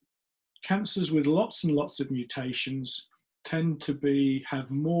cancers with lots and lots of mutations tend to have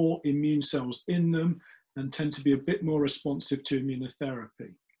more immune cells in them and tend to be a bit more responsive to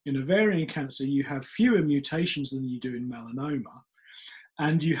immunotherapy. In ovarian cancer, you have fewer mutations than you do in melanoma,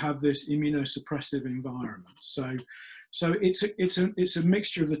 and you have this immunosuppressive environment. So it's a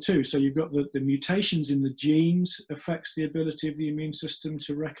mixture of the two. So you've got the mutations in the genes affects the ability of the immune system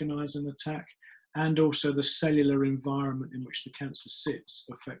to recognize and attack, and also the cellular environment in which the cancer sits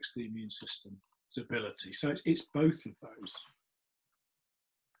affects the immune system's ability. So it's both of those.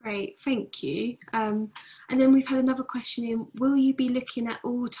 Great, thank you. And then we've had another question in, will you be looking at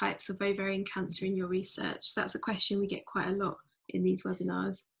all types of ovarian cancer in your research? That's a question we get quite a lot in these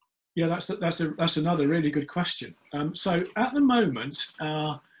webinars. Yeah, that's another really good question. So at the moment,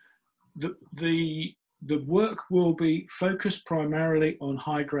 the work will be focused primarily on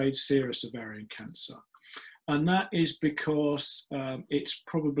high-grade serous ovarian cancer. And that is because it's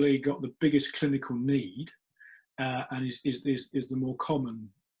probably got the biggest clinical need and is the more common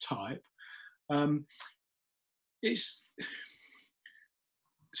type.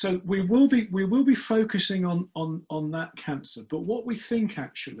 So we will be focusing on that cancer, but what we think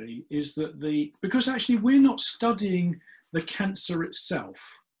actually is that because actually we're not studying the cancer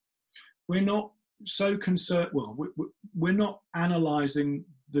itself, we're not so concerned. Well, we're not analysing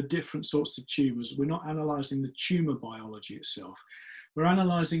the different sorts of tumours. We're not analysing the tumour biology itself. We're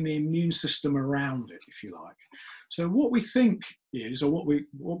analysing the immune system around it, if you like. So what we think is, or what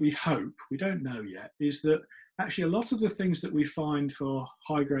we hope, we don't know yet, is that actually a lot of the things that we find for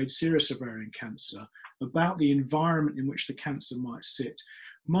high-grade serous ovarian cancer about the environment in which the cancer might sit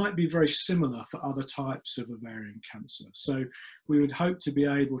might be very similar for other types of ovarian cancer. So we would hope to be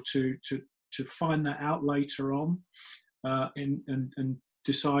able to find that out later on and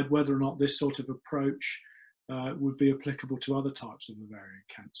decide whether or not this sort of approach would be applicable to other types of ovarian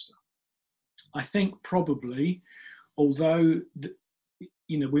cancer. I think probably, although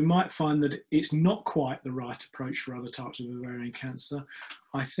we might find that it's not quite the right approach for other types of ovarian cancer,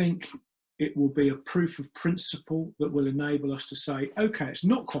 I think it will be a proof of principle that will enable us to say, okay, it's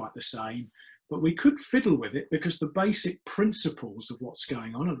not quite the same, but we could fiddle with it because the basic principles of what's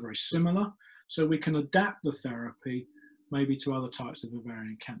going on are very similar, so we can adapt the therapy maybe to other types of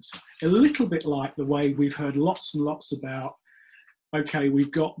ovarian cancer. A little bit like the way we've heard lots and lots about, okay,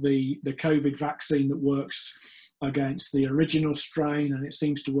 we've got the COVID vaccine that works against the original strain and it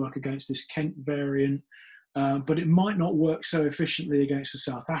seems to work against this Kent variant, but it might not work so efficiently against the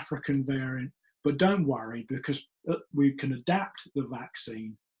South African variant. But don't worry, because we can adapt the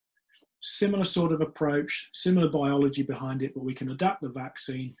vaccine. Similar sort of approach, similar biology behind it, but we can adapt the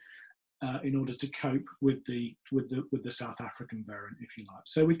vaccine in order to cope with the South African variant, if you like.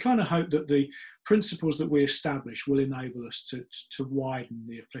 So we kind of hope that the principles that we establish will enable us to widen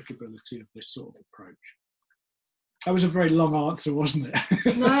the applicability of this sort of approach. That was a very long answer, wasn't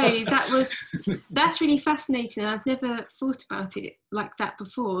it? No, that's really fascinating. I've never thought about it like that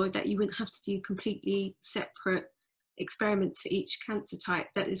before, that you wouldn't have to do completely separate experiments for each cancer type,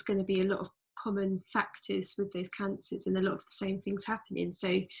 that there's going to be a lot of common factors with those cancers and a lot of the same things happening.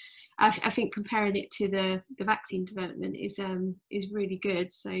 So I think comparing it to the vaccine development is really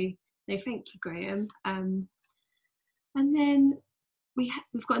good. So no, thank you, Graham. And then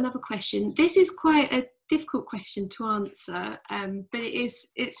we've got another question. This is quite a difficult question to answer, but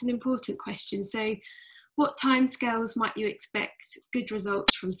it's an important question. So what timescales might you expect good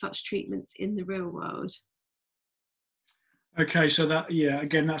results from such treatments in the real world? Okay, so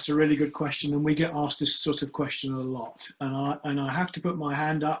again, that's a really good question, and we get asked this sort of question a lot. And I have to put my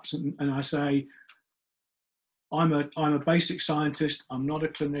hand up and I say, I'm a basic scientist. I'm not a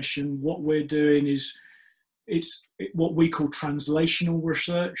clinician. What we're doing is it's what we call translational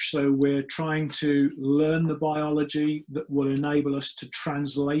research. So we're trying to learn the biology that will enable us to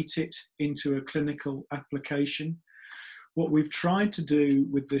translate it into a clinical application. What we've tried to do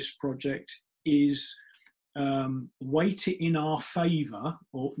with this project is weight it in our favour,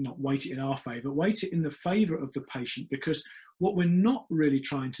 or not weight it in our favour, weight it in the favour of the patient, because what we're not really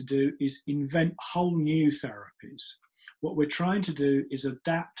trying to do is invent whole new therapies. What we're trying to do is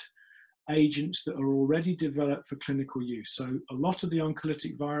adapt agents that are already developed for clinical use. So a lot of the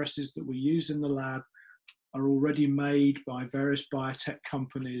oncolytic viruses that we use in the lab are already made by various biotech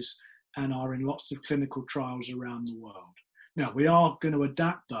companies and are in lots of clinical trials around the world. Now, we are going to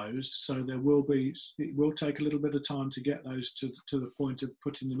adapt those, so it will take a little bit of time to get those to the point of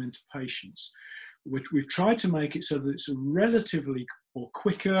putting them into patients, which we've tried to make it so that it's relatively or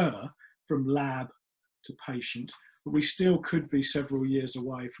quicker from lab to patient, but we still could be several years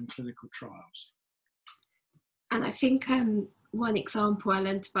away from clinical trials. And I think one example I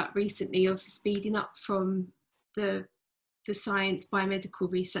learned about recently of speeding up from the science biomedical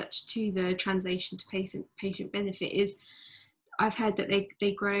research to the translation to patient benefit is, I've heard that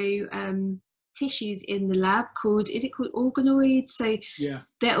they grow tissues in the lab is it called organoids? So yeah,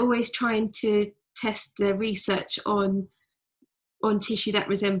 they're always trying to test the research on tissue that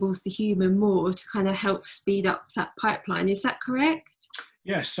resembles the human more to kind of help speed up that pipeline. Is that correct?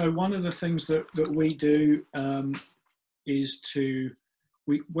 yes. So one of the things that we do is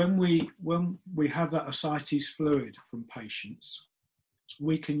when we have that ascites fluid from patients,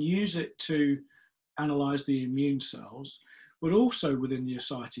 we can use it to analyze the immune cells, but also within the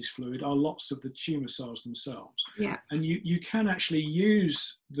ascites fluid are lots of the tumor cells themselves. Yeah. And you can actually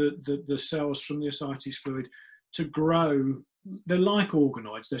use the cells from the ascites fluid to grow. They're like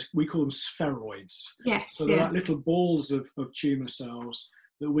organoids. We call them spheroids. Yes. So they're like little balls of tumor cells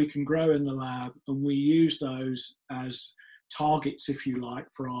that we can grow in the lab, and we use those as targets, if you like,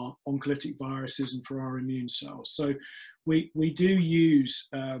 for our oncolytic viruses and for our immune cells. So we do use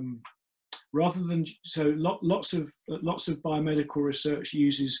rather than lots of biomedical research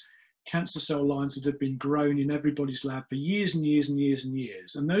uses cancer cell lines that have been grown in everybody's lab for years and years and years and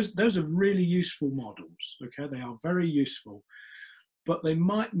years, and those are really useful models. Okay, they are very useful, but they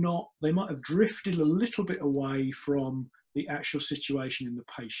might have drifted a little bit away from the actual situation in the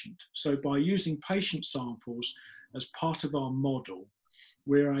patient. So by using patient samples as part of our model,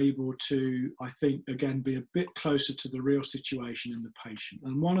 we're able to, I think, again, be a bit closer to the real situation in the patient.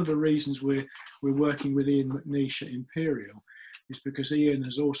 And one of the reasons we're working with Ian McNeish at Imperial is because Ian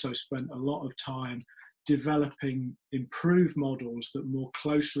has also spent a lot of time developing improved models that more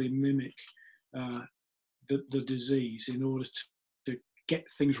closely mimic the disease in order to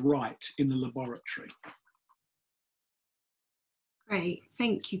get things right in the laboratory. Great,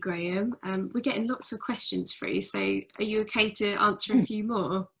 thank you, Graham. We're getting lots of questions through, so are you okay to answer a few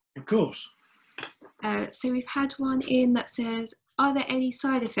more? Of course. So we've had one in that says, are there any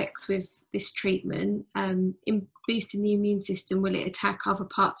side effects with this treatment? In boosting the immune system, will it attack other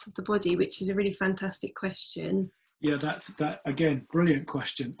parts of the body? Which is a really fantastic question. Yeah, that again, brilliant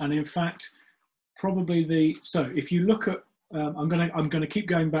question. And in fact, probably so if you look at, I'm going to keep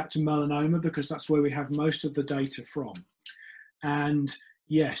going back to melanoma because that's where we have most of the data from. And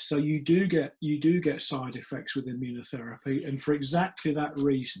yes, so you do get side effects with immunotherapy, and for exactly that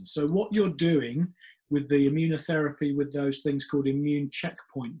reason. So what you're doing with the immunotherapy with those things called immune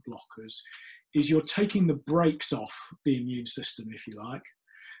checkpoint blockers is you're taking the brakes off the immune system, if you like,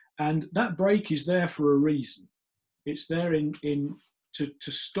 and that brake is there for a reason. It's there to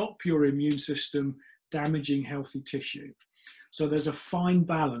stop your immune system damaging healthy tissue. So there's a fine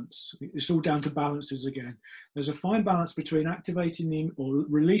balance. It's all down to balances again. There's a fine balance between activating or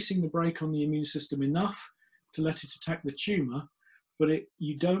releasing the brake on the immune system enough to let it attack the tumor, but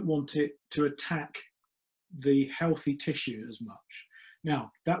you don't want it to attack the healthy tissue as much.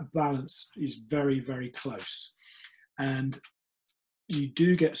 Now, that balance is very, very close. And you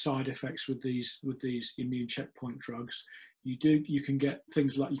do get side effects with these immune checkpoint drugs. You can get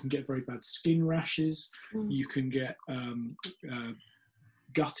things like, you can get very bad skin rashes, you can get bad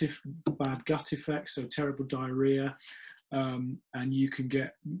gut effects, so terrible diarrhea, and you can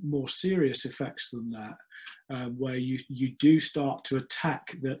get more serious effects than that, where you do start to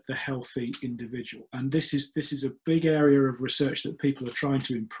attack the healthy individual. And this is a big area of research that people are trying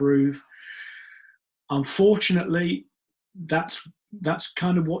to improve. Unfortunately, that's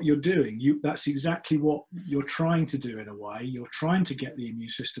kind of what you're doing. That's exactly what you're trying to do in a way. You're trying to get the immune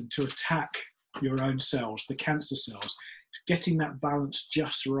system to attack your own cells, the cancer cells. It's getting that balance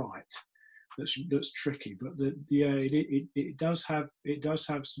just right that's tricky. But it does have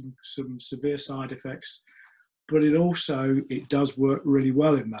some severe side effects, but it does work really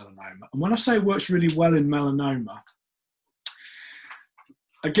well in melanoma. And when I say it works really well in melanoma,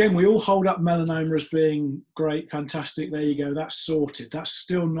 again, we all hold up melanoma as being great, fantastic, there you go, that's sorted. That's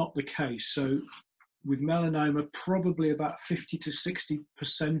still not the case. So with melanoma, probably about 50 to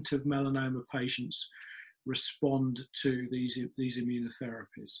 60% of melanoma patients respond to these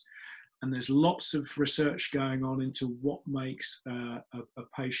immunotherapies. And there's lots of research going on into what makes a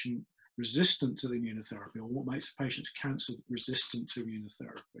patient resistant to the immunotherapy, or what makes a patient's cancer resistant to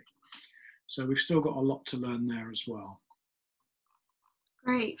immunotherapy. So we've still got a lot to learn there as well.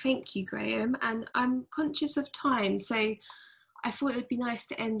 Great, thank you, Graham. And I'm conscious of time, so I thought it would be nice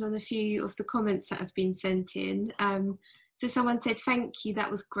to end on a few of the comments that have been sent in. So someone said, thank you, that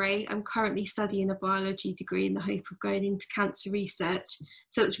was great. I'm currently studying a biology degree in the hope of going into cancer research.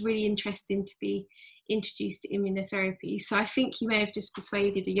 So it's really interesting to be introduced to immunotherapy. So I think you may have just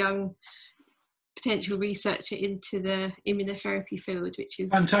persuaded a young potential researcher into the immunotherapy field, which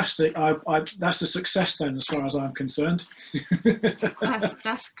is fantastic. That's a success then, as far as I'm concerned.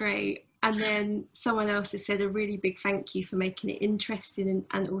 that's great. And then someone else has said a really big thank you for making it interesting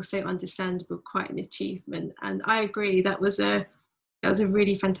and also understandable, quite an achievement. And I agree, that was a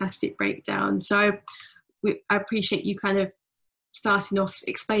really fantastic breakdown. So I appreciate you kind of starting off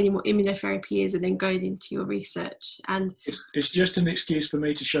explaining what immunotherapy is and then going into your research. And it's just an excuse for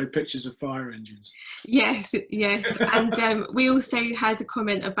me to show pictures of fire engines. Yes. And we also had a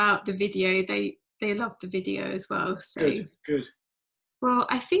comment about the video. They loved the video as well. So good. Well,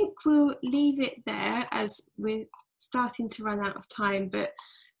 I think we'll leave it there as we're starting to run out of time, but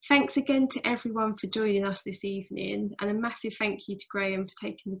thanks again to everyone for joining us this evening, and a massive thank you to Graham for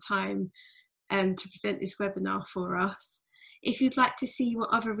taking the time to present this webinar for us. If you'd like to see what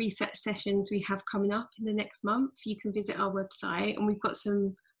other research sessions we have coming up in the next month, you can visit our website, and we've got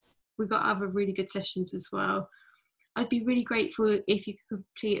other really good sessions as well. I'd be really grateful if you could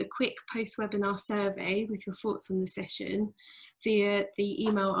complete a quick post-webinar survey with your thoughts on the session via the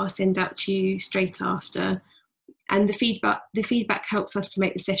email I'll send out to you straight after. And the feedback helps us to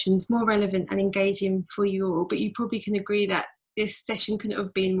make the sessions more relevant and engaging for you all, but you probably can agree that this session couldn't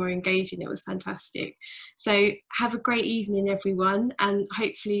have been more engaging. It was fantastic. So have a great evening, everyone, and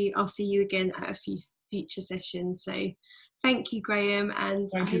hopefully I'll see you again at a few future sessions. So thank you, Graham, and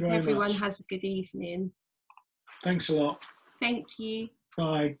I hope everyone has a good evening. Thanks a lot. Thank you.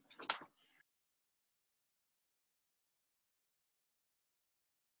 Bye.